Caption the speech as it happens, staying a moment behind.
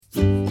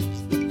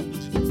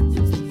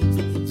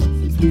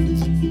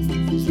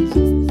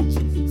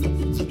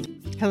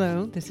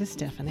This is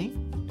Stephanie.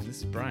 And this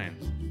is Brian.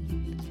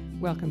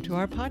 Welcome to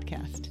our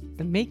podcast,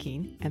 The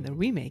Making and the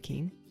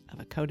Remaking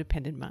of a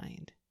Codependent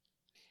Mind.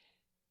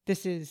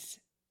 This is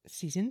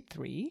Season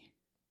 3,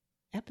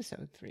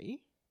 Episode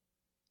 3,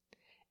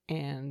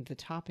 and the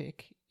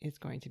topic is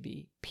going to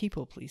be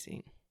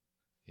people-pleasing.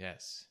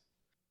 Yes.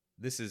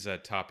 This is a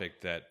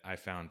topic that I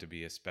found to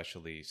be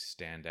especially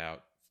standout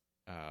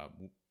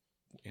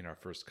in our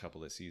first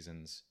couple of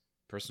seasons.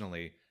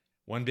 Personally,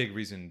 one big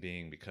reason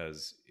being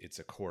because it's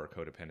a core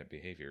codependent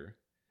behavior.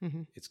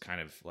 Mm-hmm. It's kind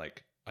of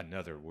like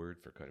another word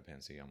for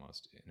codependency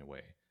almost in a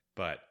way.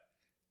 But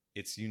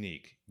it's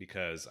unique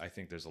because I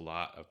think there's a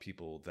lot of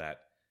people that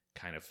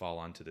kind of fall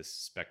onto this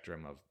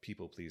spectrum of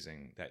people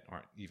pleasing that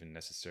aren't even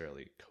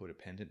necessarily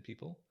codependent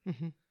people.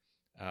 Mm-hmm.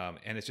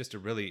 And it's just a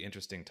really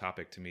interesting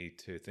topic to me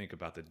to think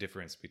about the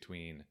difference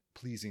between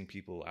pleasing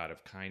people out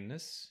of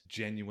kindness,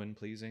 genuine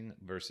pleasing,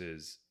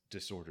 versus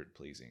disordered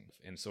pleasing.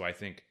 And so I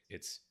think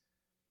it's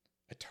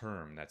a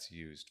term that's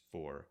used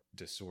for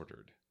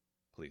disordered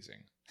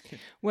pleasing.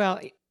 Well,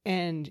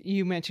 and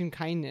you mentioned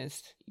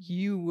kindness.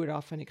 You would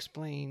often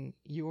explain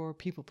your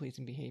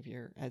people-pleasing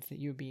behavior as that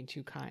you're being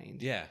too kind.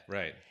 Yeah,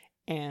 right.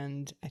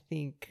 And I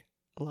think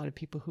a lot of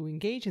people who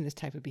engage in this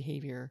type of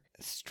behavior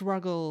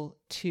struggle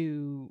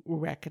to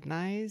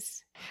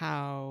recognize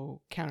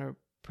how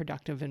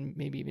counterproductive and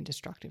maybe even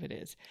destructive it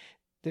is.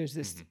 There's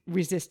this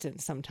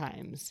resistance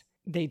sometimes.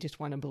 They just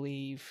want to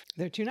believe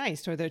they're too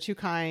nice or they're too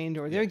kind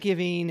or they're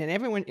giving. And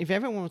if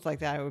everyone was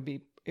like that, it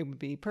would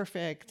be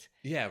perfect.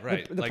 Yeah,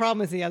 right. The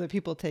problem is the other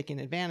people taking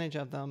advantage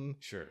of them.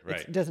 Sure,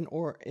 right.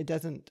 It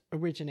doesn't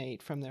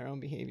originate from their own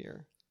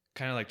behavior.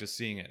 Kind of like just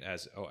seeing it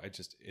as,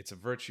 it's a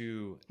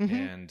virtue Mm-hmm.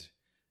 and,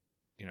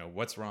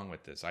 what's wrong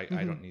with this? I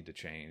don't need to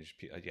change.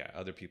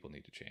 Other people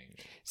need to change.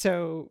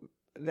 So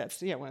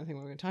that's, one thing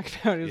we're going to talk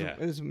about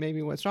is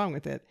maybe what's wrong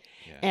with it.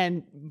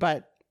 Yeah.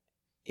 But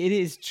it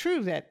is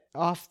true that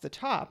off the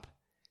top,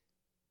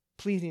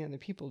 pleasing other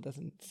people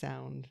doesn't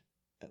sound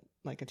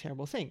like a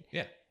terrible thing.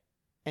 Yeah.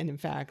 And in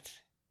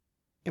fact,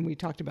 and we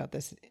talked about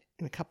this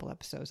in a couple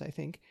episodes, I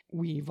think,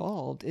 we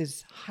evolved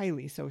as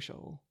highly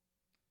social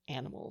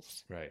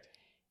animals. Right.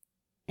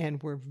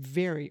 And we're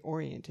very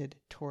oriented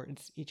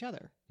towards each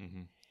other.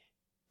 Mm-hmm.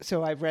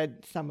 So I've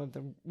read some of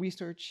the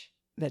research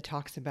that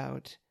talks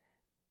about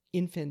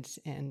infants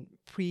and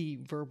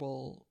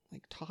pre-verbal,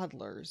 like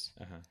toddlers,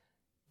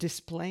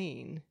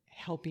 displaying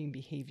helping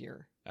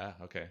behavior.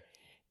 Okay.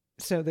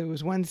 So there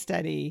was one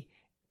study,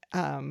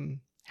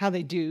 how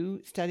they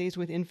do studies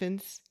with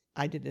infants.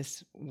 I did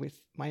this with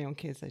my own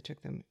kids. I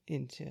took them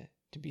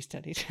to be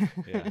studied.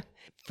 Yeah.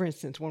 For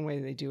instance, one way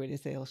they do it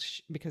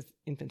is because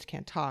infants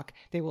can't talk,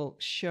 they will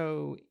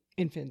show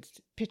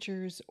infants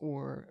pictures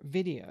or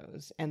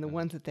videos, and the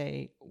ones that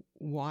they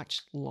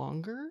watch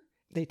longer,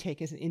 they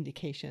take as an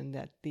indication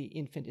that the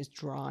infant is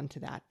drawn to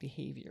that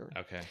behavior.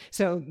 Okay.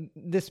 So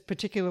this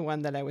particular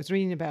one that I was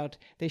reading about,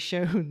 they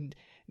showed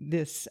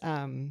this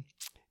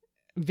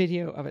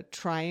video of a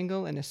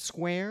triangle and a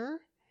square,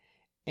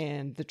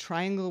 and the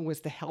triangle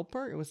was the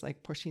helper. It was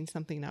like pushing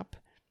something up.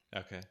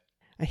 Okay.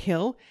 A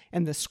hill,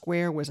 and the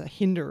square was a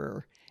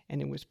hinderer,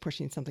 and it was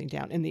pushing something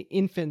down. And the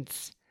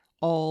infants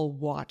all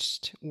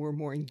were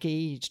more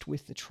engaged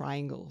with the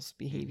triangle's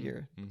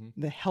behavior,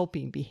 the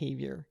helping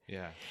behavior.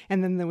 Yeah.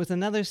 And then there was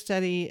another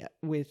study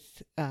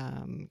with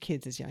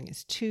kids as young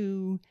as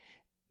 2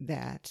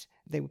 that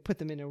they would put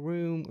them in a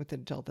room with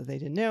an adult that they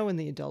didn't know, and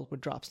the adult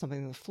would drop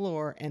something on the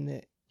floor,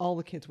 and all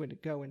the kids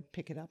would go and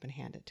pick it up and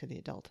hand it to the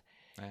adult.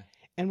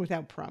 And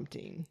without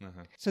prompting.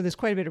 So there's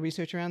quite a bit of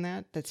research around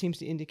that seems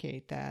to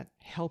indicate that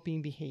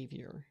helping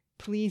behavior,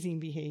 pleasing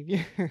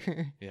behavior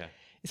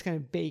is kind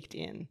of baked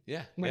in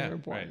when we're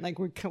born. Right.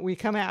 Like we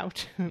come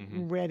out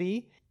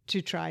ready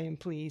to try and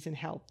please and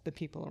help the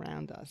people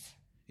around us.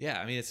 Yeah,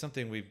 I mean, it's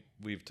something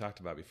we've talked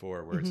about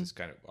before where it's this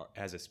kind of,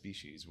 as a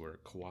species, we're a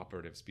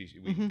cooperative species.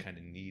 We kind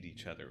of need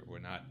each other. We're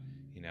not,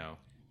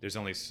 there's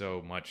only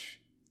so much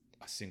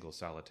a single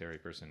solitary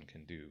person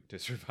can do to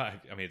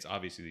survive. I mean, it's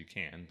obviously you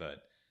can,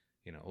 but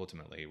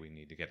ultimately we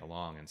need to get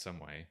along in some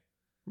way.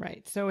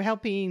 Right. So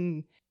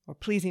helping or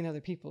pleasing other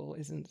people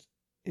is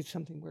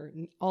something we're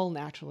all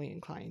naturally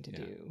inclined to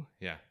do.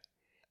 Yeah.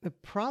 The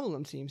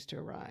problem seems to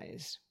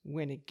arise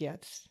when it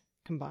gets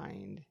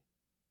combined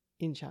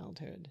in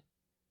childhood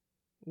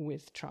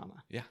with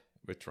trauma. Yeah,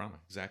 with trauma.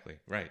 Exactly.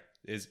 Right.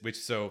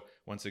 So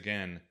once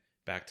again,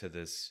 back to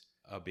this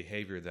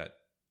behavior that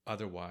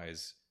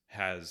otherwise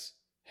has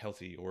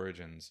healthy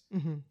origins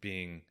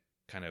being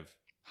kind of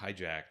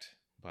hijacked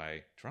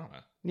by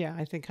trauma. Yeah,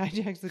 I think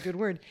hijack's a good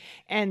word.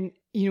 And,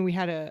 we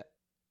had a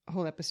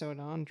whole episode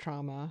on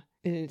trauma,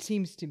 and it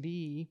seems to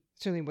be,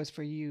 certainly was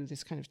for you,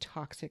 this kind of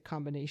toxic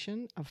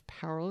combination of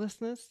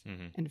powerlessness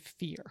and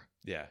fear.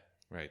 Yeah,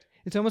 right.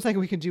 It's almost like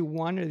we could do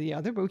one or the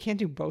other, but we can't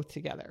do both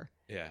together.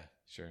 Yeah,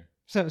 sure.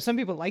 So some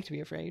people like to be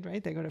afraid,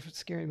 right? They go to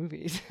scary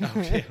movies. Oh,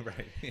 yeah,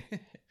 right.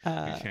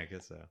 I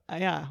guess so.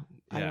 Yeah.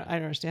 I don't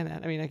understand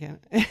that. I mean, I can't.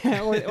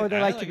 or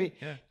they like to be,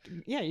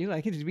 you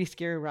like it to be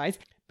scary rides,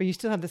 but you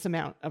still have this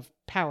amount of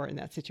power in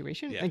that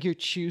situation. Yeah. Like you're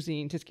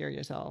choosing to scare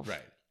yourself.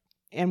 Right.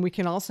 And we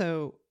can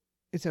also,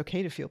 it's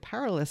okay to feel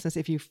powerlessness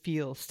if you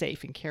feel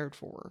safe and cared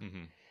for.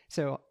 Mm-hmm.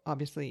 So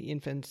obviously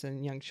infants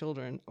and young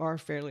children are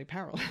fairly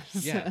powerless.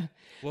 Yeah.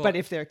 Well, but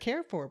if they're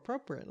cared for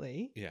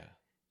appropriately, yeah.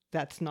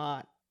 that's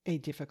not a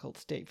difficult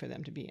state for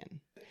them to be in.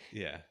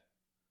 Yeah.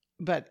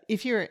 But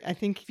if you're, I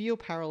think, feel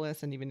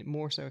powerless, and even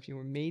more so if you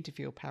were made to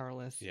feel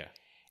powerless Yeah.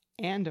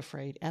 and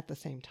afraid at the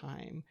same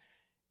time,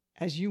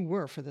 as you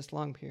were for this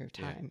long period of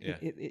time,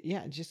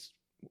 it just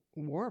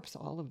warps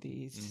all of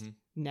these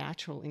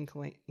natural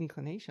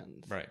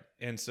inclinations. Right.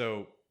 And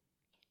so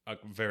a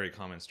very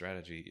common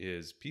strategy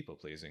is people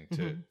pleasing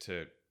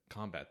to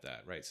combat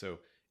that, right? So,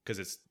 because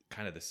it's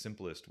kind of the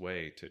simplest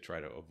way to try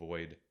to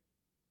avoid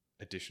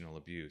additional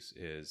abuse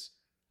is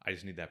I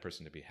just need that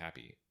person to be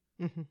happy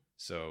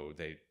so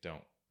they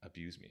don't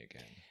abuse me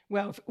again.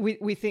 Well,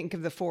 we think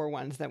of the 4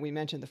 ones that we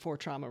mentioned, the 4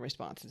 trauma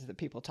responses that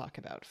people talk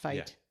about: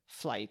 fight,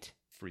 flight,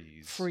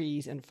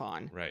 freeze, and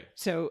fawn. Right.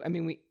 So, I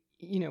mean,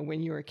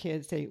 when you were a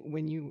kid, say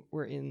when you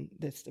were in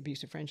this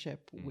abusive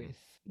friendship with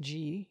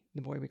G,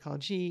 the boy we call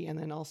G, and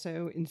then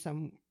also in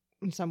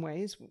some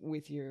ways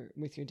with your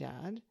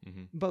dad,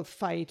 both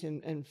fight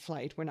and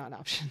flight were not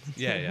options.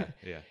 Yeah.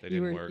 They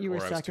didn't work. You were or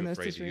stuck I was too in those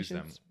afraid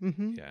situations. to use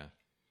them. Yeah.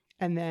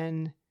 And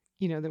then,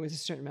 there was a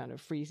certain amount of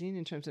freezing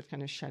in terms of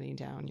kind of shutting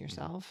down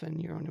yourself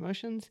and your own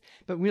emotions.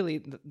 But really,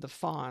 the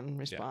fawn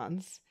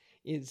response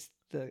is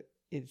the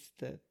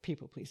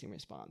people pleasing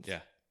response. Yeah.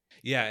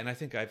 Yeah. And I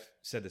think I've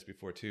said this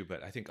before too,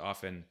 but I think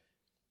often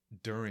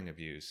during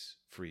abuse,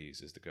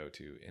 freeze is the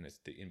go-to, and it's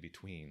the in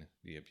between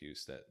the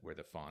abuse where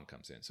the fawn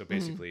comes in. So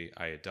basically,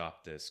 I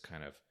adopt this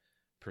kind of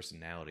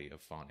personality of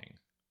fawning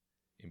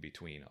in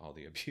between all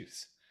the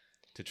abuse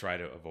to try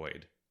to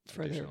avoid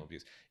additional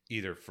abuse,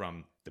 either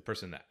from the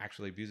person that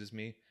actually abuses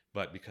me,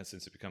 but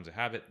since it becomes a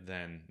habit,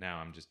 then now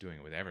I'm just doing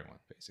it with everyone,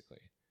 basically.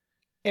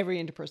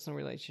 Every interpersonal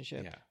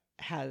relationship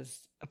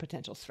has a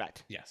potential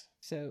threat. Yes.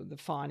 So the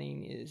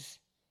fawning is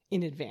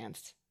in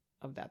advance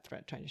of that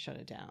threat, trying to shut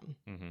it down.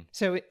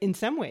 So in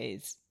some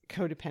ways,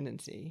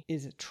 codependency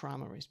is a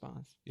trauma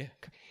response. Yeah.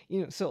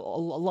 So a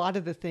lot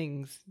of the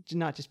things,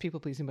 not just people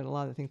pleasing, but a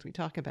lot of the things we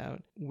talk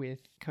about with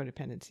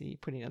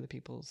codependency, putting other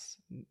people's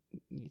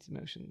needs,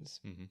 emotions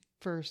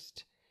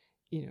first,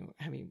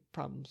 having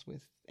problems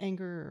with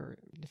anger or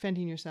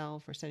defending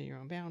yourself or setting your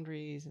own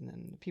boundaries, and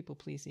then the people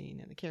pleasing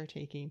and the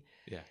caretaking.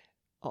 Yeah.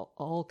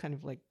 All kind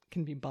of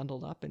can be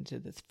bundled up into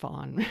this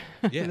fawn,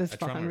 this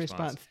fawn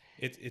response.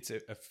 It's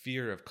a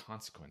fear of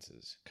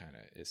consequences, kind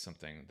of, is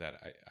something that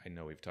I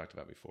know we've talked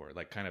about before.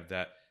 Like kind of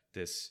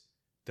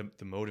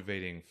the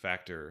motivating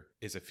factor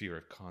is a fear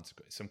of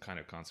consequence, some kind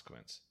of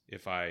consequence.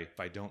 If I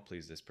don't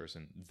please this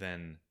person,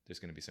 then there's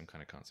going to be some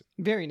kind of consequence.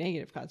 Very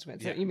negative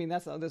consequence. Yeah. You mean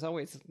there's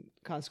always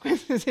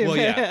consequences. Well,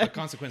 yeah, a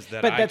consequence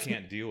that I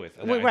can't deal with.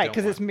 Well, right,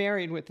 because it's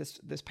married with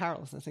this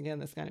powerlessness. Again,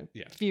 this kind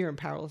of fear and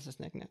powerlessness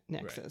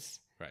nexus.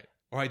 Right.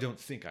 Or I don't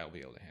think I'll be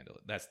able to handle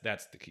it.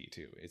 That's the key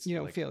too. It's you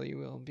don't feel you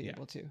will be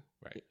able to.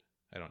 Right.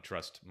 I don't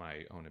trust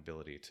my own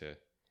ability to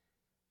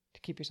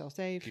keep yourself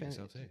safe.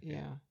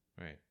 Yeah.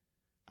 Right.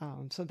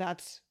 So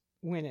that's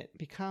when it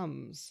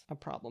becomes a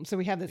problem. So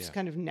we have this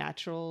kind of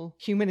natural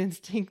human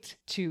instinct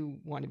to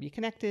want to be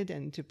connected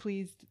and to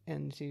please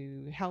and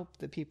to help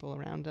the people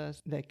around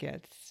us that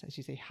gets, as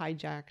you say,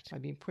 hijacked by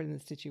being put in a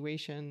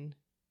situation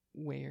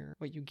where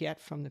what you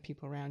get from the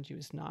people around you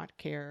is not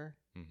care,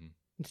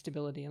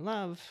 instability and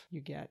love.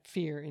 You get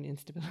fear and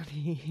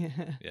instability.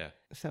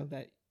 So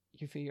that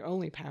you feel your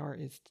only power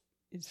is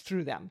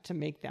through them to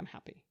make them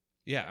happy.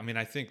 Yeah, I mean,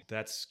 I think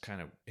that's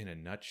kind of, in a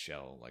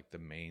nutshell, like the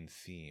main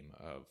theme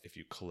of, if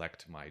you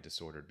collect my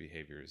disordered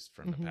behaviors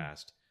from the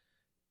past,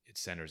 it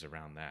centers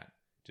around that.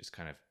 Just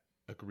kind of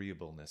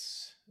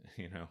agreeableness,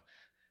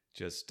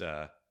 just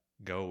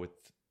go with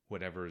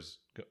whatever's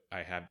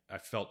I have. I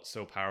felt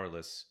so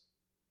powerless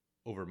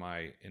over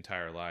my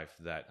entire life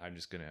that I'm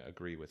just going to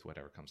agree with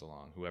whoever comes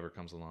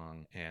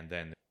along. And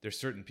then there's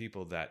certain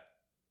people that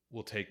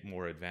will take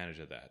more advantage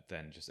of that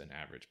than just an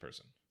average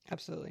person.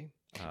 Absolutely.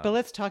 But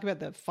let's talk about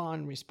the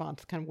fawn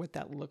response, kind of what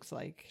that looks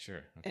like.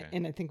 Sure. Okay.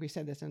 And I think we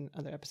said this in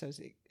other episodes.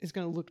 It's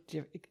going to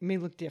it may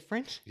look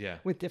different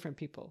with different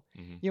people.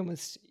 You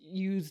almost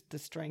use the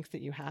strengths that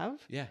you have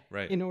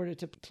in order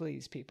to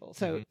please people.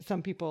 So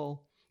some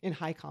people in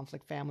high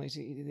conflict families,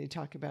 they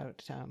talk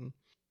about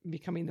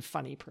becoming the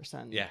funny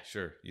person. Yeah,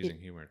 sure. Using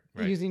humor.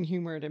 Right. Using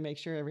humor to make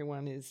sure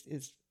everyone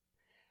is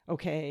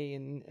okay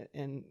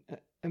and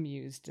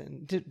amused,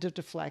 and to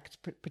deflect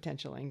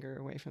potential anger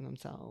away from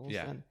themselves.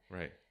 Yeah, and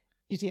right.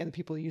 You see other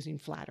people using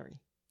flattery.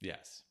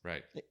 Yes,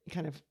 right.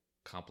 Kind of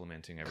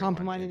complimenting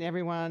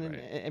everyone, and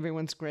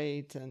everyone's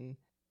great, and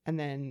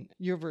then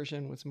your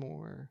version was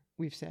more,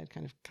 we've said,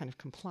 kind of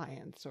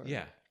compliance, or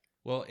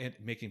well, and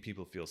making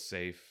people feel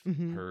safe,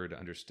 heard,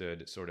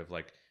 understood. Sort of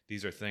like,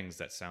 these are things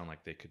that sound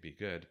like they could be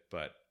good,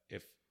 but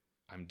if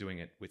I'm doing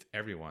it with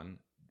everyone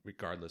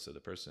regardless of the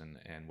person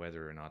and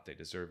whether or not they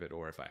deserve it,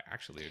 or if I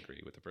actually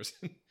agree with the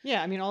person.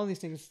 Yeah, I mean, all these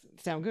things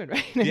sound good,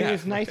 right? Yeah,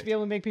 It's nice to be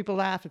able to make people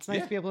laugh. It's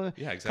nice to be able to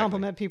exactly.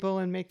 compliment people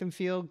and make them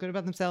feel good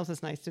about themselves.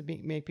 It's nice to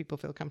make people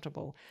feel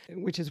comfortable,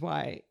 which is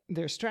why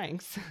they're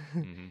strengths.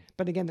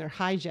 But again, they're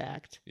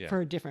hijacked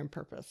for a different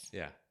purpose.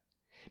 Yeah.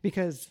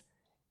 Because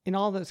in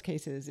all those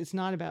cases, it's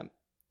not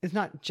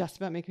just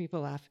about making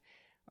people laugh,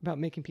 about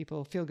making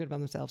people feel good about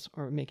themselves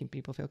or making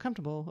people feel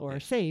comfortable or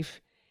safe.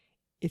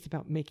 It's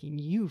about making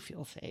you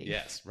feel safe.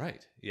 Yes,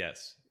 right.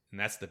 Yes. And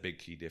that's the big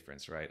key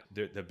difference, right?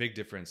 The big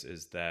difference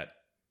is that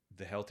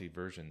the healthy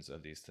versions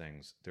of these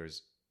things,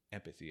 there's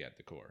empathy at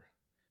the core.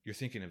 You're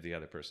thinking of the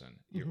other person.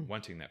 You're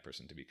wanting that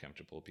person to be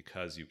comfortable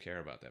because you care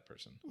about that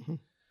person.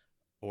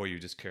 Or you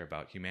just care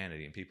about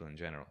humanity and people in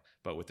general.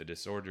 But with the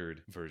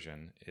disordered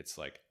version, it's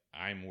like,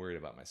 I'm worried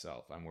about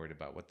myself. I'm worried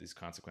about what these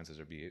consequences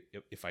are be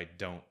if I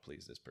don't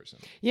please this person.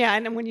 Yeah,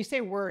 and when you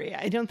say worry,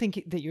 I don't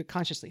think that you're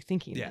consciously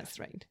thinking this,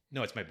 right?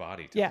 No, it's my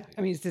body. Yeah,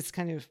 I mean, it's this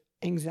kind of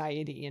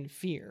anxiety and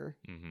fear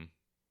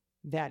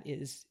that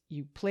is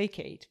you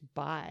placate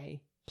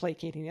by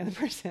placating the other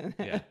person.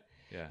 Yeah.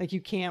 Like you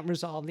can't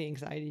resolve the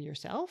anxiety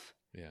yourself.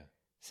 Yeah.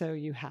 So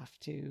you have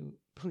to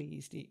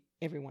please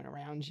everyone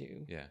around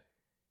you. Yeah,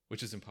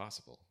 which is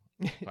impossible.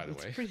 By the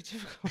way, it's pretty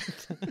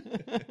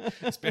difficult.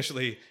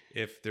 Especially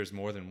if there's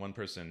more than one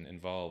person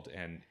involved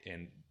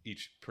and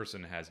each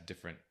person has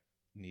different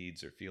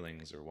needs or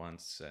feelings or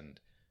wants, and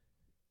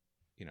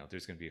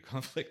there's going to be a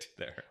conflict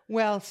there.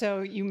 Well,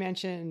 so you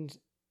mentioned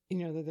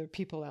that there are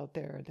people out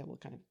there that will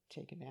kind of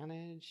take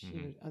advantage,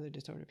 other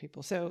disordered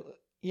people. So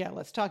yeah,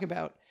 let's talk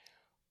about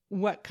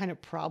what kind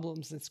of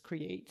problems this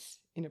creates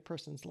in a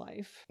person's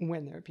life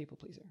when they're a people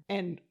pleaser.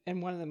 And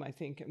one of them, I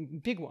think, a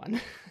big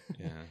one.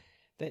 Yeah.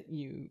 that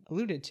you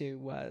alluded to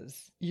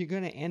was you're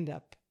going to end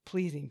up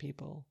pleasing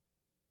people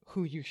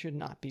who you should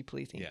not be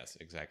pleasing. Yes,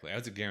 exactly.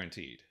 That's a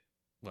guaranteed.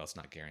 Well, it's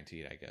not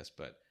guaranteed, I guess,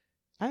 but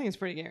I think it's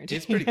pretty guaranteed.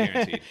 It's pretty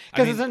guaranteed.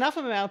 Because there's enough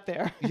of them out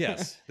there.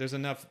 Yes, there's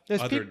enough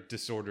other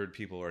disordered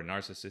people or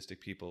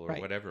narcissistic people or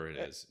whatever it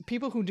is.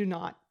 People who do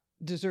not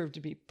deserve to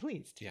be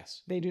pleased.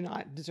 Yes. They do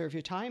not deserve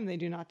your time. They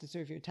do not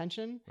deserve your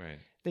attention. Right.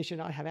 They should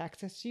not have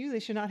access to you. They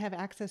should not have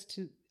access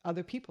to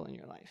other people in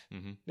your life.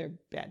 They're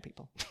bad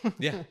people.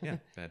 Yeah,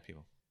 bad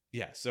people.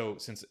 Yeah, so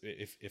since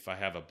if I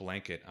have a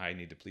blanket, I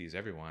need to please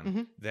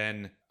everyone,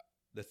 then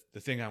the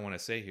thing I want to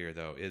say here,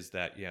 though, is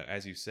that,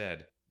 as you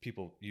said,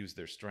 people use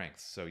their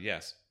strengths. So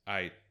yes,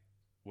 I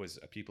was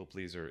a people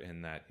pleaser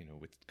in that,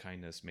 with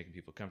kindness, making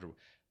people comfortable.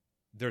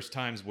 There's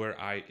times where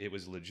it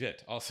was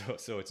legit also.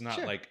 So it's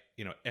not like,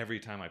 every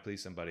time I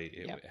pleased somebody,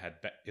 it had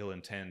ill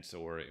intent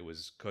or it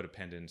was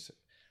codependent.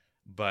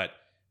 But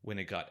when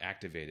it got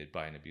activated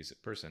by an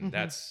abusive person,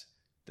 that's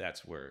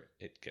where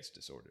it gets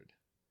disordered.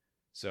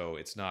 So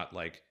it's not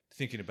like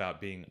thinking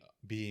about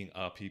being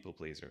a people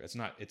pleaser. It's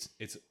not,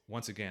 it's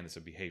once again, it's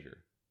a behavior,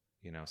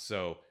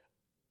 so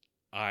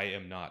I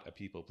am not a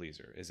people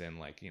pleaser as in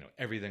like,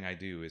 everything I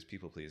do is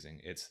people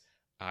pleasing. It's,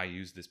 I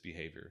use this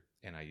behavior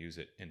and I use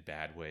it in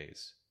bad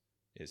ways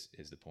is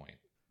the point.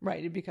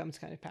 Right. It becomes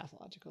kind of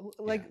pathological,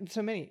 like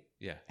so many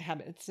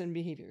habits and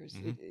behaviors.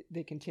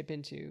 They can tip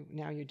into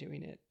now you're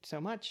doing it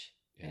so much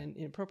and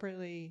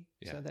inappropriately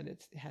so that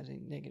it has a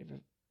negative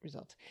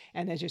results.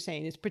 And as you're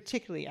saying, it's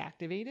particularly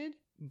activated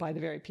by the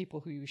very people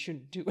who you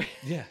shouldn't do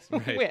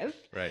it with.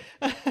 Right.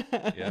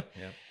 Yep.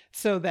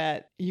 So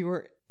that you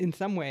were in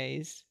some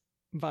ways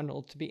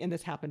vulnerable to be, and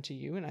this happened to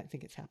you, and I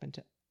think it's happened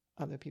to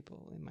other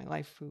people in my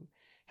life who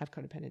have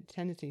codependent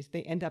tendencies.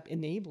 They end up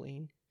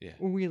enabling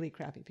really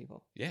crappy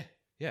people. Yeah.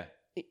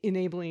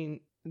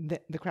 Enabling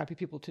the crappy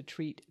people to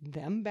treat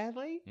them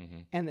badly,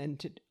 and then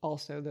to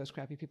also those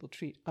crappy people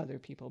treat other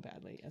people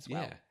badly as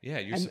well. Yeah,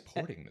 you're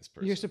supporting this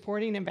person. You're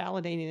supporting and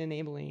validating and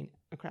enabling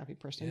a crappy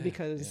person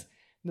because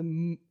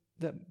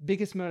the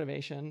biggest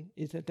motivation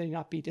is that they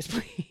not be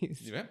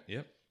displeased.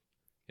 Yep.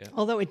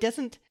 Although it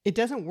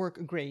doesn't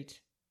work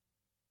great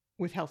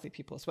with healthy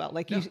people as well.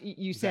 Like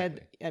you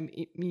said,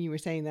 you were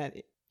saying that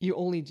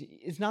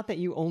it's not that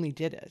you only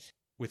did it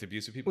with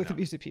abusive people.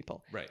 Abusive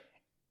people, right?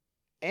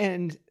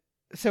 And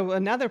so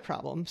another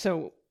problem.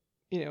 So,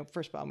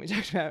 first problem we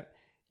talked about,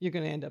 you're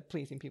going to end up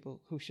pleasing people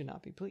who should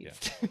not be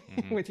pleased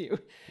with you.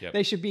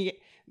 Yep.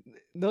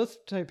 Those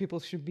type of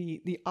people should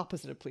be the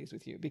opposite of pleased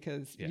with you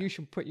because you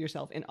should put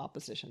yourself in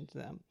opposition to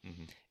them.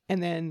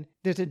 And then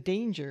there's a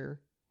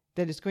danger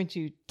that is going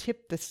to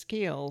tip the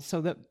scale so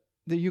that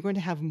you're going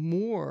to have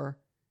more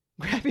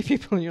crappy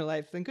people in your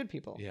life than good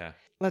people. Yeah.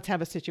 Let's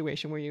have a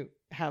situation where you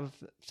have,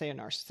 say, a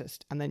narcissist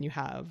and then you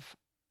have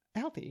a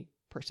healthy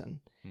person.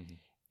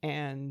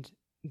 And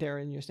they're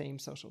in your same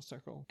social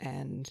circle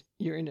and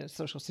you're in a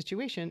social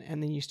situation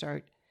and then you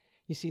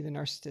see the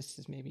narcissist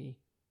is maybe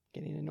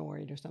getting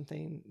annoyed or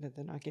something, that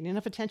they're not getting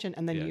enough attention.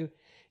 And then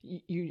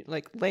you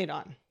like lay it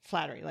on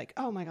flattery, like,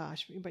 oh my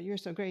gosh, but you're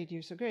so great.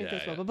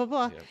 Blah, blah, blah,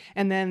 blah. Yep.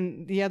 And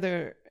then the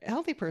other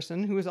healthy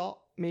person who is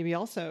maybe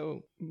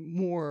also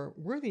more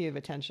worthy of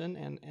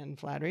attention and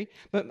flattery,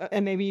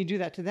 and maybe you do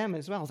that to them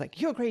as well. It's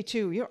like, you're great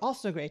too. You're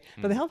also great.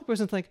 But the healthy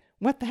person's like,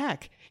 what the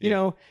heck?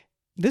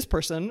 this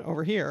person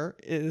over here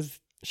is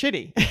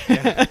shitty.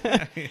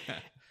 Yeah. Yeah.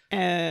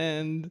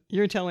 And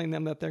you're telling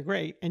them that they're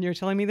great, and you're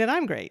telling me that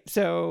I'm great.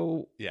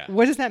 So Yeah.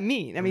 what does that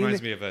mean? It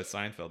reminds me of a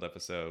Seinfeld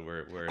episode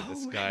where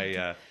this right.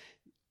 guy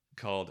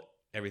called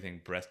everything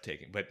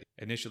breathtaking, but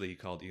initially he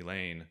called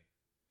Elaine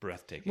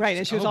breathtaking. Right,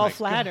 and she was all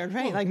flattered,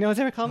 right? Whoa. Like no one's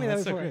ever called me that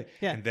That's so before. great.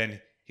 Yeah. And then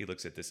he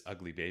looks at this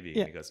ugly baby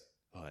Yeah. and he goes,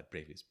 "Oh, that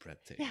baby's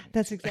breathtaking." Yeah,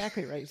 that's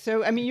exactly right.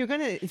 So, I mean, you're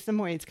going to, in some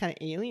way, it's kind of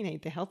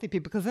alienate the healthy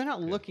people because they're not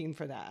Yeah. looking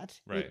for that.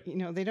 Right. You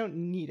know, they don't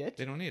need it.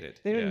 They don't need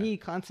it. They don't Yeah. need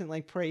constant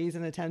like praise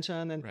and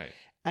attention. And, Right.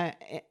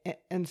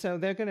 and so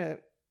they're going to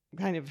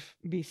kind of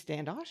be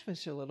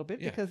standoffish a little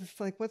bit Yeah. because it's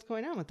like, what's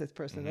going on with this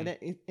person? Mhm.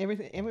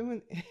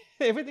 That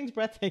everything's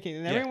breathtaking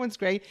and Yeah. everyone's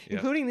great, Yeah.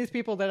 including these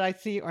people that I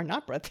see are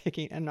not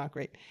breathtaking and not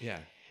great. Yeah.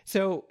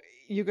 So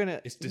you're going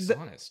to, It's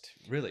dishonest,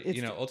 really.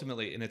 it's-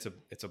 Ultimately, and it's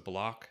a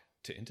block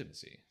to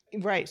intimacy.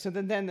 right. So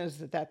then there's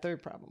that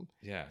third problem.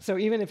 Yeah. So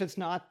even if it's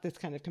not this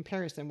kind of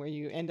comparison where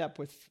you end up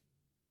with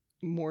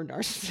more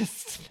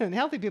narcissists than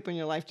healthy people in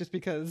your life just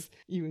because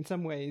you in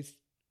some ways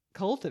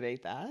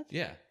cultivate that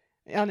Yeah.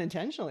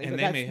 unintentionally, And but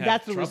they may have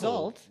that's the trouble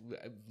result.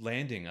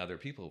 landing other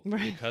people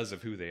Right. because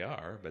of who they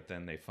are, but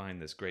then they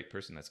find this great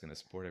person that's going to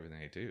support everything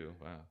they do.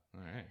 Wow.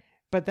 All right.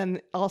 But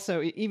then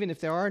also, even if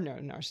there are no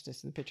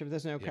narcissists in the picture, if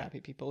there's no Yeah. crappy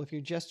people, if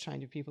you're just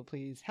trying to people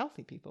please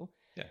healthy people,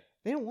 Yeah.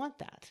 they don't want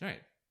that.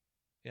 Right.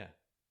 Yeah.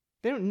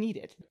 They don't need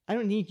it. I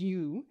don't need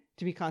you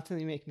to be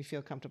constantly making me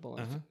feel comfortable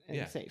and,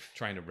 Yeah. safe.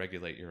 Trying to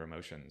regulate your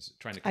emotions,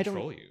 trying to I don't-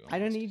 control you. I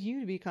don't almost. need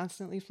you to be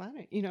constantly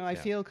flattering. You know, I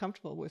Yeah. feel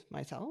comfortable with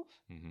myself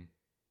Mhm.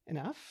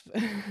 enough.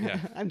 Yeah.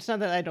 It's not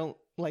that I don't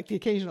like the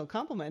occasional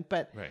compliment,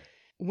 but Right.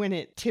 when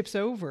it tips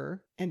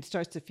over and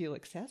starts to feel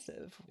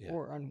excessive Yeah.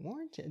 or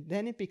unwarranted,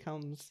 then it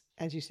becomes,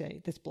 as you say,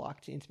 this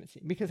block to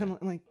intimacy. Because Yeah.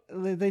 I'm like,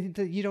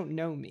 you don't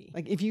know me.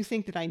 Like, if you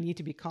think that I need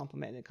to be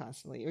complimented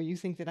constantly, or you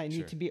think that I need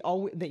Sure. to be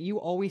that you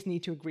always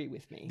need to agree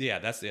with me. Yeah,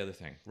 that's the other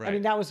thing. Right. I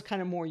mean, that was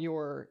kind of more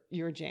your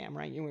jam,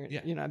 right?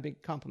 Yeah. You're not a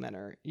big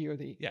complimenter. You're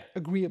the Yeah.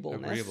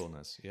 agreeableness.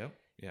 Agreeableness. Yep.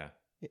 Yeah.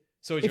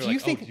 So If you're you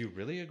like, think- oh, do you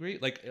really agree?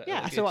 Like, Yeah.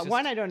 like, So it's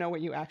one, just- I don't know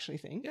what you actually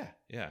think. Yeah.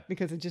 Yeah.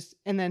 Because it just,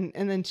 and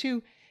then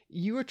two,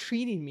 you're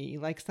treating me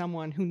like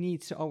someone who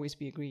needs to always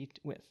be agreed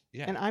with.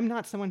 Yeah. And I'm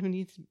not someone who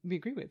needs to be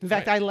agreed with. In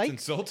fact, Right. I like,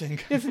 It's insulting.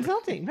 it's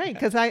insulting, right?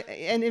 Because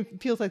and it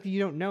feels like you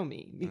don't know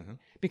me Uh-huh.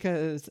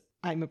 because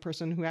I'm a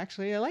person who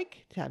actually I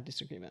like to have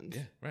disagreements.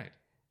 Yeah. Right.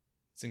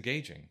 It's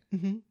engaging.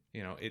 hmm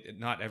You know,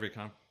 not every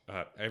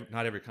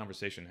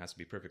conversation has to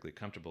be perfectly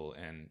comfortable,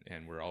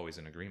 and we're always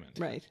in agreement.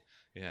 Right.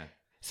 Yeah.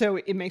 So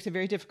it makes it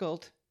very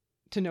difficult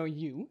to know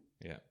you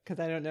Yeah. because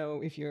I don't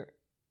know if you're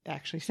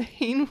actually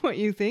saying what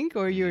you think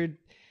or Mm-hmm.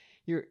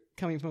 you're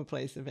coming from a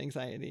place of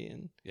anxiety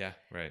and Yeah.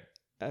 Right.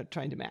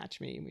 trying to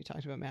match me. We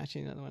talked about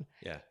matching another one.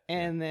 Yeah.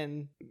 And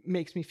then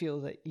makes me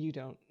feel that you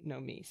don't know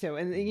me. So,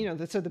 and Mm-hmm. you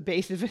know, so the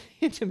base of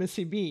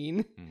intimacy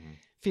being Hmm.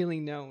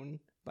 feeling known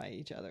by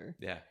each other.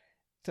 Yeah.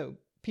 So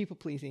people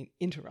pleasing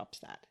interrupts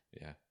that.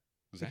 Yeah.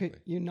 Because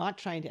Exactly. you're not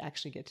trying to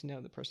actually get to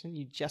know the person.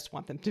 You just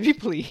want them to be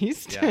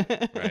pleased. Yeah,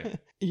 right.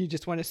 You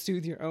just want to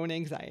soothe your own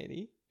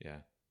anxiety.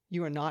 Yeah.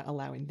 You are not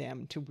allowing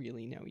them to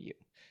really know you.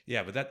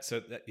 Yeah, but that's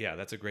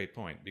a great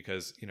point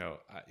because, you know,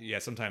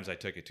 sometimes I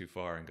took it too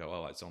far and go,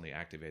 oh, it's only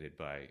activated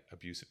by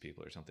abusive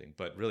people or something.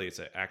 But really it's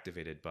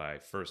activated by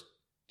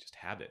just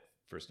habit,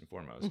 first and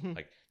foremost. Mhm.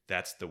 Like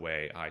that's the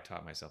way I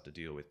taught myself to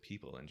deal with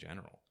people in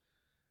general.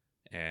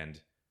 And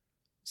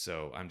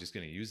so I'm just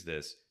going to use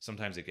this.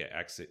 Sometimes it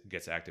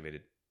gets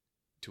activated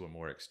to a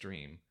more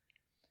extreme.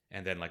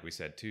 And then, like we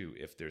said, too,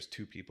 if there's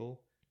two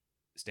people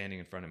standing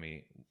in front of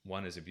me,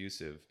 one is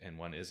abusive and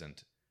one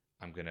isn't,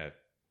 I'm going to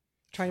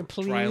Try to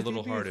please try a the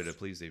little harder abused. to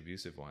please the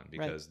abusive one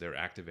because they're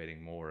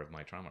activating more of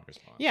my trauma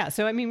response. Yeah.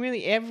 So, I mean,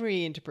 really every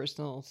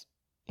interpersonal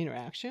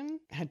interaction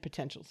had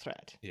potential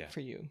threat Yeah.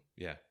 for you.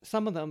 Yeah.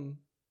 Some of them,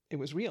 it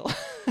was real.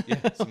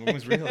 Yeah. Someone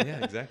was real.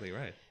 Yeah, exactly.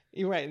 Right.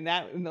 You're right.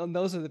 And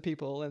those are the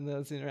people and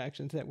those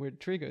interactions that would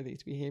trigger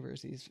these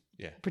behaviors,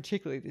 Yeah.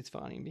 particularly these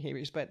fawning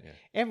behaviors. But Yeah.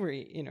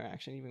 every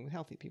interaction, even with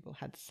healthy people,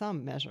 had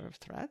some measure of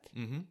threat.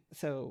 Mm-hmm.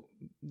 So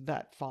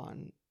that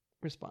fawn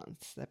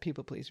response, that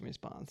people pleasing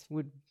response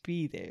would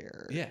be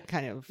there. Yeah.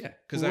 Kind of Yeah.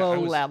 Because low I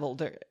was, level.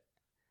 There.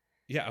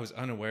 yeah, I was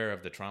unaware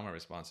of the trauma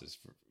responses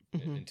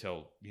Mhm.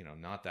 until,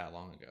 not that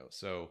long ago.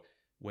 So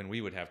when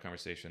we would have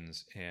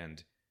conversations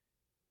and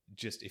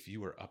just if you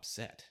were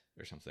upset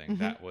or something, Mhm.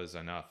 that was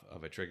enough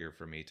of a trigger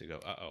for me to go,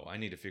 I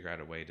need to figure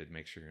out a way to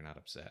make sure you're not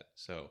upset.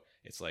 So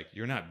it's like,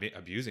 you're not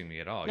abusing me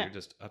at all. No. You're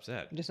just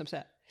upset. I'm just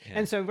upset. Yeah.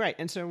 And so, right.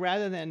 And so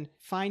rather than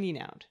finding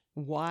out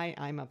why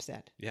I'm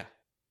upset, Yeah.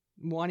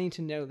 wanting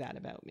to know that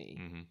about me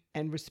Mm-hmm.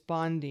 and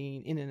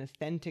responding in an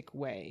authentic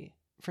way.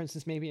 For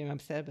instance, maybe I'm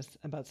upset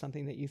about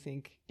something that you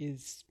think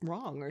is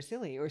wrong or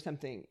silly or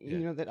something,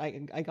 Yeah. that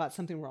I got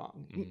something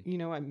wrong.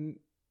 Mhm. I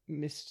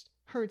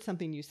misheard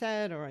something you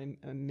said, or I'm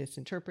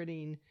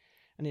misinterpreting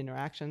an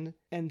interaction.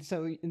 And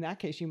so in that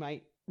case, you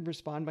might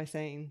respond by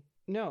saying,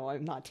 no,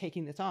 I'm not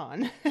taking this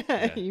on.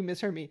 Yeah. You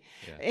misheard me.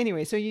 Yeah.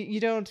 Anyway, so you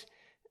don't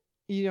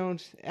you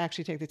don't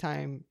actually take the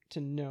time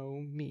to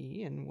know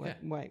me and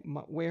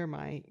where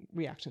my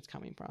reaction's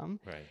coming from.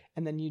 Right.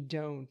 And then you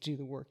don't do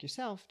the work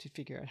yourself to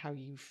figure out how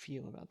you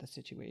feel about the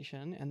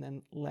situation and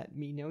then let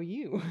me know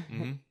you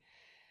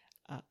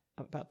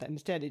about that.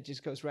 Instead, it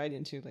just goes right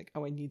into like,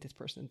 oh, I need this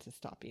person to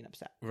stop being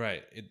upset.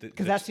 Right.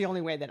 Because that's the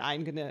only way that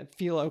I'm going to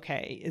feel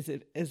okay is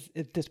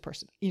if this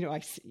person,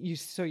 you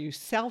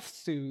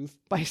self-soothe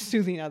by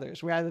soothing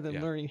others rather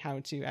than learning how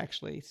to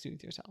actually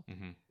soothe yourself.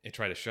 And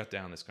try to shut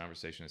down this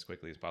conversation as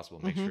quickly as possible.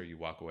 Make sure you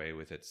walk away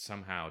with it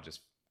somehow just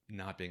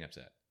not being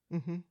upset.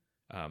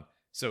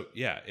 So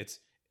yeah,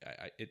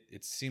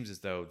 it seems as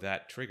though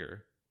that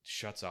trigger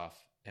shuts off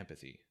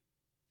empathy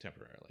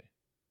temporarily.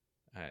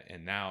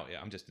 And now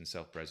I'm just in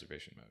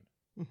self-preservation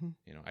mode.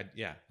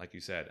 Like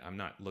you said, I'm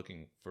not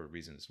looking for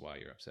reasons why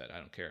you're upset. I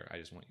don't care. I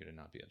just want you to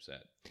not be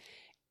upset.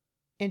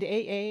 And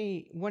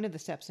AA, one of the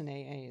steps in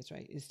AA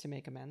is to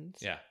make amends.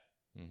 Yeah.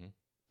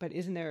 But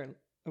isn't there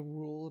a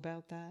rule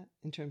about that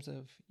in terms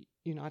of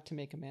you're not to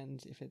make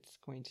amends if it's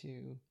going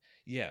to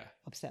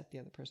upset the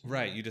other person?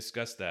 Right. You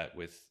discuss that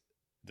with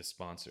the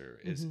sponsor.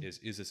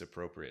 Is this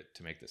appropriate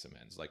to make this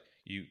amends? Like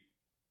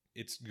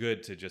it's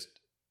good to just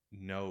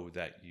know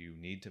that you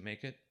need to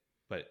make it,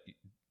 but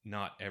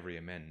not every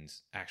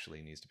amends actually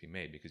needs to be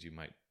made because you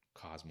might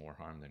cause more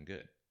harm than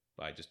good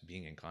by just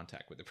being in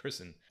contact with the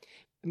person.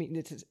 I mean,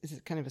 it's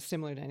kind of a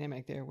similar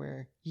dynamic there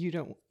where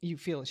you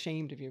feel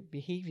ashamed of your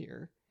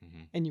behavior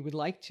and you would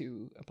like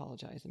to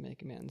apologize and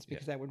make amends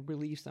because that would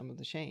relieve some of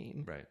the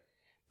shame. Right.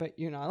 But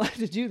you're not allowed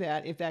to do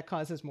that if that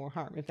causes more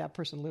harm, if that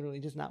person literally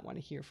does not want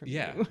to hear from you.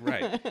 Yeah,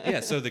 right. Yeah,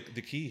 so the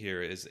key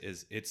here is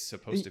it's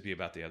supposed to be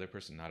about the other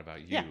person, not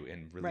about you,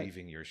 and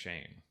relieving your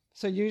shame.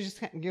 So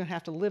you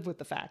have to live with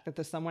the fact that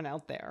there's someone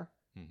out there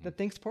that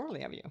thinks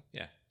poorly of you.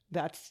 Yeah.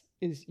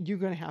 You're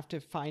going to have to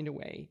find a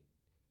way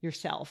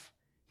yourself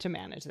to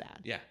manage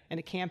that. Yeah. And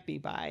it can't be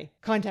by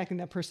contacting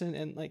that person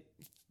and like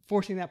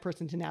forcing that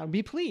person to now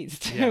be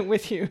pleased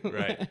with you.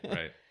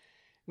 Right.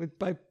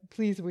 By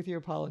pleased with your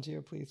apology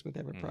or pleased with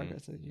every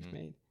progress that you've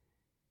made.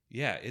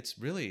 Yeah, it's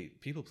really,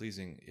 people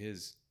pleasing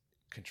is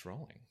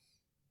controlling.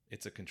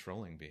 It's a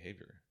controlling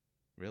behavior,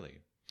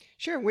 really.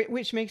 Sure,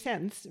 which makes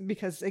sense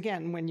because,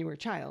 again, when you were a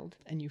child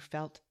and you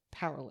felt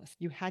powerless,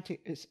 you had to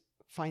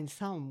find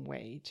some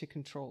way to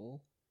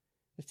control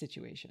the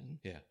situation.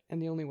 Yeah.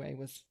 And the only way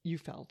was you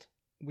felt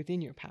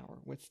within your power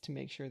was to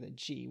make sure that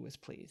G was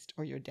pleased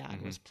or your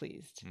dad was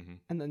pleased.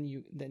 And then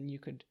you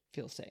could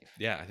feel safe.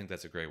 Yeah, I think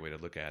that's a great way to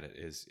look at it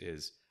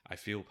is I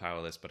feel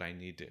powerless, but I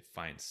need to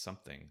find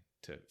something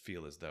to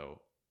feel as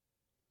though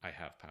I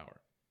have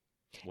power,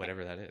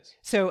 whatever that is.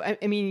 So,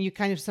 I mean, you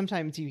kind of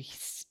sometimes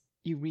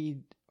you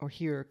read or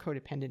hear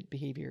codependent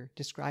behavior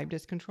described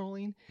as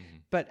controlling,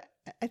 but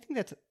I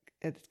think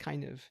it's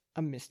kind of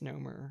a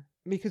misnomer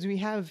because we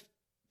have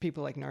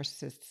people like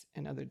narcissists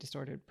and other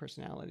disordered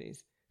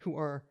personalities who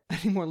are, I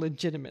think, more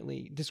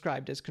legitimately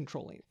described as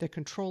controlling. They're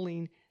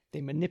controlling, they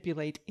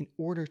manipulate in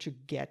order to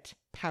get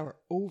power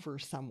over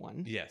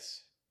someone.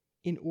 Yes.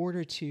 In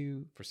order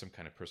to... for some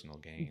kind of personal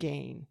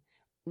gain.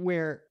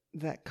 Where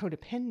that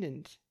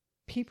codependent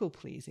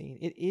people-pleasing,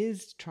 it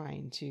is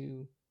trying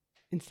to,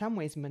 in some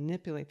ways,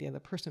 manipulate the other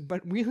person,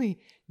 but really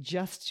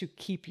just to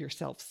keep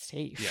yourself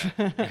safe.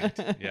 Yeah,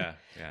 right. Yeah.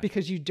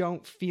 Because you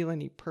don't feel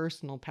any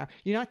personal power.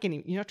 You're not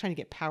trying to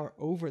get power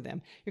over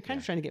them. You're kind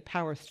of trying to get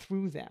power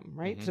through them,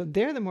 right? So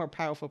they're the more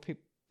powerful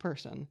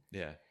person.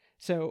 Yeah.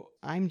 So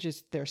I'm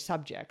just their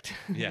subject.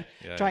 Yeah.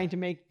 Trying to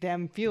make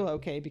them feel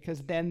okay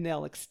because then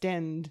they'll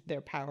extend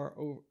their power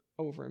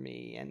over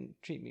me and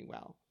treat me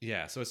well.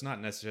 Yeah. So it's not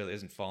necessarily, it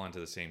doesn't fall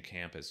into the same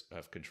camp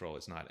of control.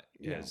 It's not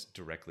as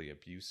directly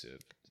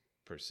abusive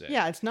per se.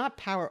 Yeah. It's not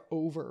power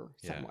over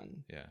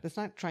someone. Yeah. It's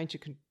not trying to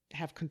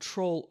have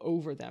control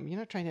over them. You're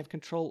not trying to have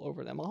control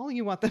over them. All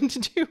you want them to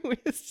do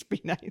is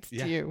be nice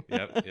to you.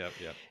 Yep.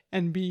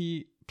 And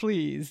be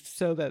pleased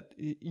so that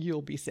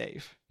you'll be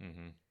safe.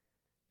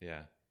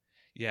 Yeah.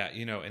 Yeah.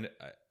 And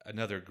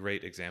another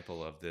great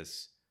example of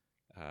this,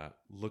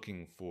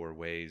 looking for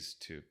ways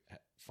to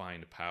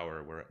find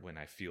power when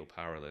I feel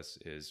powerless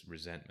is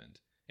resentment.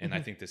 And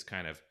I think this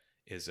kind of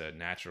is a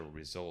natural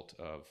result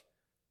of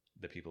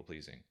the people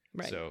pleasing.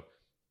 Right. So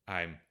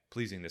I'm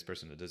pleasing this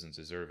person that doesn't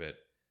deserve it,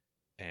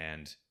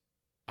 and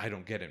I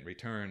don't get it in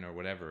return or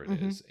whatever it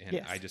is.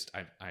 And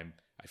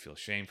I feel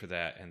shame for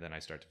that. And then I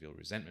start to feel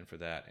resentment for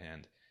that.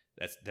 And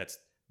that's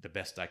the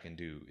best I can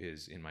do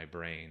is in my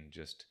brain,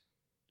 just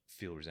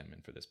feel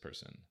resentment for this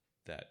person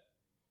that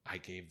I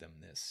gave them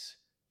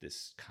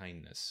this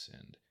kindness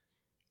and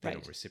they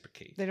don't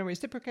reciprocate. They don't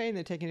reciprocate and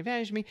they're taking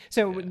advantage of me.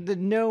 So the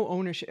no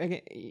ownership,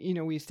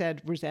 again, we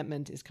said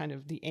resentment is kind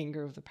of the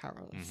anger of the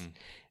powerless.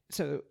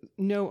 So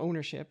no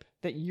ownership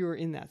that you're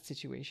in that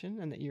situation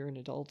and that you're an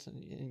adult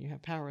and you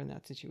have power in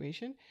that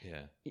situation.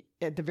 Yeah.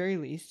 At the very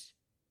least,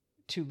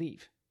 to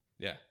leave.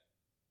 Yeah.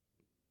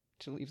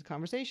 To leave the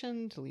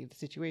conversation, to leave the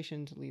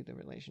situation, to leave the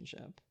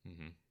relationship.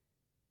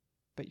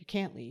 But you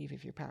can't leave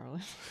if you're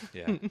powerless.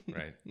 Yeah,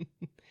 right.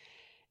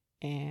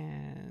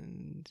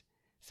 And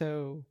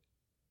so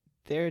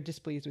they're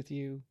displeased with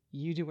you.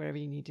 You do whatever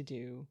you need to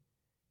do.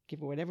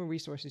 Give whatever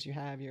resources you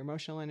have, your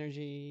emotional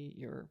energy,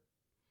 your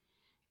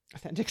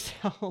authentic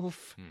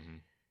self,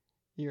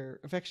 your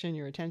affection,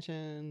 your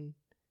attention,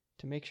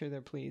 to make sure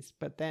they're pleased.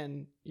 But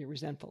then you're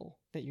resentful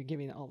that you're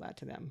giving all that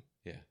to them.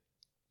 Yeah.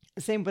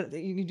 Same, but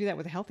you can do that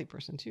with a healthy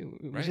person too,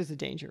 which is a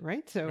danger,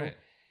 right? So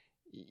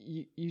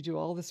you do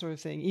all this sort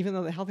of thing, even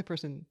though the healthy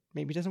person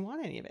maybe doesn't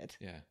want any of it.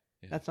 Yeah.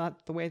 That's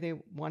not the way they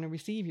want to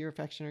receive your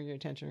affection or your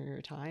attention or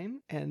your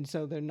time. And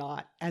so they're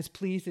not as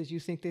pleased as you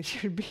think they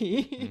should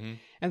be.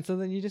 And so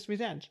then you just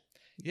resent.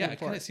 Yeah, it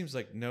kind of seems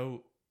like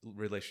no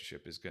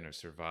relationship is going to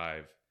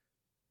survive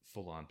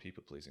full-on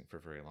people-pleasing for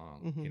very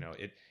long. You know,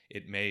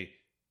 it may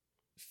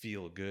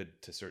feel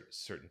good to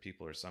certain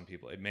people or some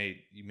people. You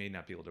may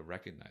not be able to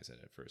recognize it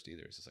at first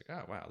either. It's just like,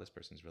 oh wow, this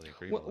person's really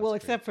agreeable. Well,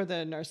 except for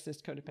the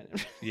narcissist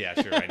codependent. Yeah,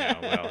 sure, I know.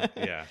 Well,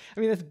 yeah. I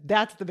mean,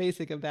 that's the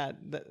basic of that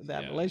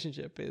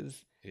relationship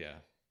is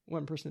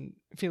one person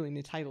feeling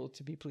entitled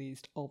to be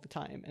pleased all the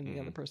time, and the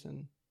other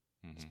person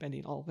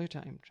spending all their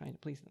time trying to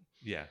please them.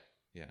 Yeah,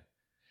 yeah.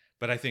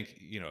 But I think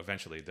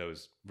eventually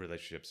those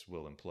relationships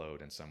will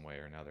implode in some way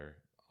or another,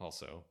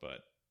 also. But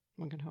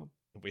one can hope.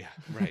 Yeah,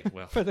 right.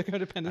 Well, for the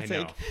codependent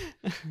sake.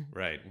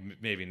 Right.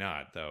 Maybe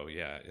not, though.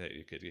 Yeah,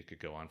 it could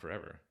go on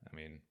forever. I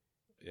mean,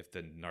 if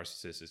the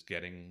narcissist is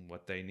getting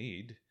what they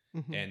need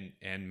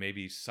and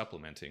maybe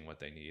supplementing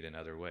what they need in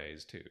other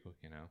ways too,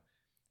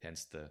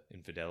 hence the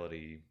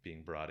infidelity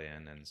being brought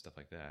in and stuff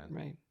like that.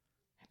 Right.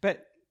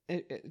 But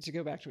to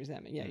go back to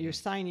resentment, you're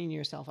signing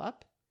yourself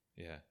up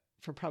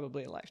for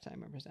probably a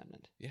lifetime of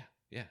resentment. Yeah,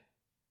 yeah.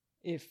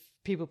 If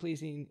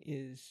people-pleasing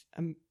is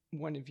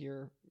one of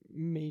your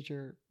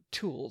major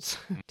tools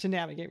to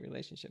navigate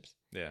relationships.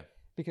 Yeah.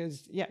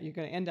 Because you're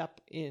going to end up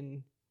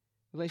in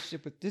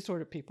relationship with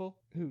disordered people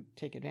who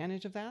take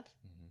advantage of that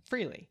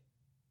freely.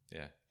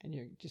 Yeah. And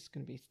you're just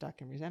going to be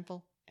stuck and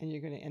resentful. And you're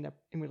going to end up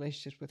in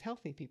relationships with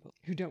healthy people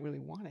who don't really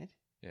want it.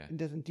 Yeah. It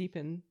doesn't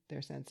deepen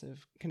their sense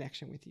of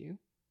connection with you.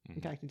 In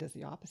fact, it does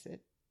the opposite.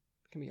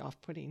 It can be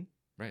off-putting.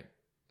 Right.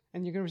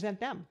 And you're going to resent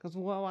them because,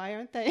 well, why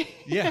aren't they?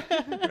 Yeah,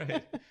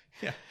 right.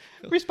 Yeah.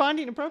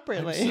 Responding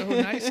appropriately. I'm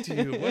so nice to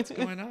you. What's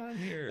going on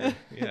here?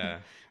 Yeah.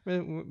 They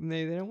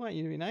don't want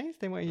you to be nice.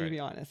 They want you to be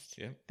honest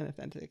and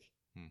authentic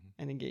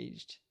and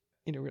engaged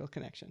in a real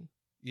connection.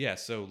 Yeah.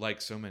 So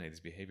like so many of these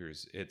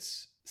behaviors,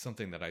 it's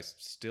something that I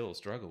still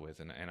struggle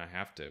with and I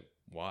have to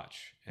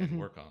watch and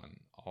work on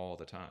all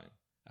the time.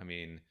 I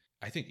mean,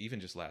 I think even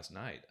just last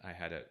night, I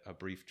had a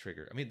brief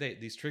trigger. I mean,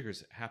 these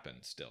triggers happen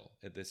still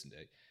at this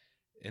day.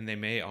 And they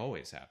may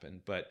always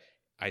happen, but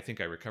I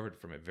think I recovered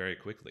from it very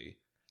quickly.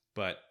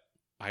 But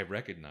I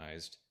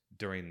recognized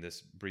during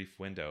this brief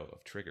window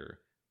of trigger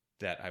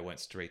that I went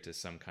straight to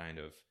some kind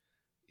of,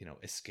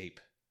 escape.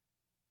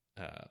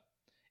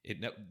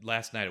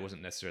 Last night it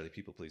wasn't necessarily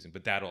people pleasing,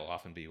 but that'll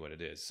often be what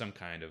it is. Some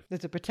kind of.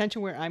 There's a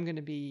potential where I'm going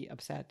to be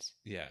upset.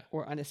 Yeah.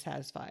 Or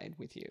unsatisfied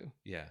with you.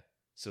 Yeah.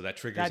 So that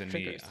triggers in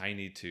me. I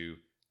need to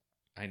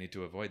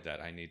avoid that.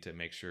 I need to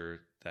make sure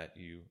that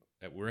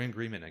we're in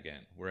agreement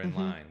again. We're in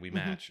line. We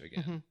match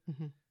again.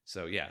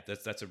 So yeah,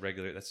 that's a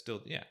regular. That's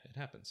still it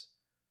happens.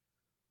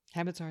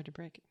 Habits are hard to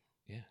break.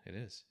 Yeah, it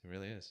is. It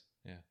really is.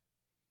 Yeah.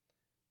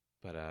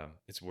 But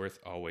it's worth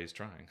always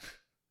trying,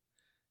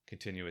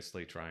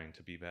 continuously trying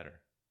to be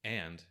better,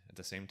 and at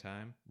the same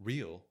time,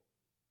 real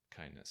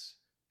kindness.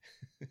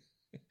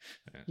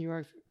 You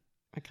are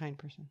a kind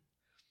person.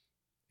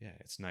 Yeah,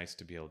 it's nice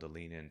to be able to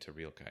lean into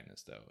real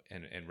kindness, though,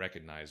 and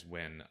recognize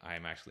when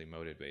I'm actually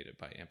motivated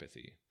by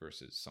empathy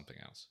versus something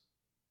else.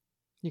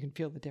 You can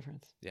feel the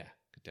difference. Yeah,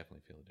 could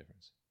definitely feel the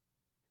difference.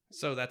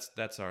 So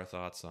that's our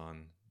thoughts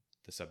on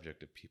the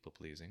subject of people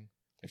pleasing.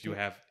 If you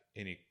have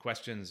any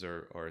questions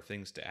or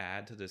things to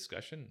add to the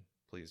discussion,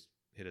 please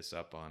hit us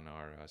up on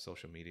our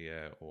social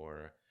media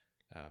or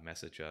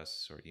message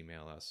us or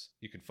email us.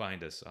 You can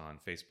find us on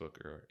Facebook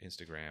or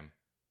Instagram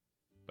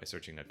by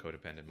searching A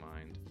Codependent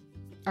Mind.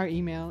 Our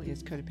email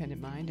is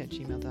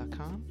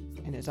codependentmind@gmail.com.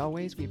 And as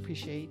always, we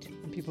appreciate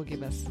when people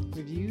give us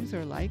reviews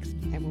or likes,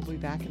 and we'll be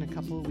back in a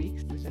couple of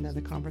weeks with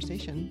another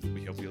conversation.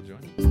 We hope you'll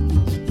join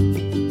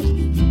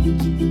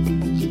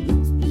us.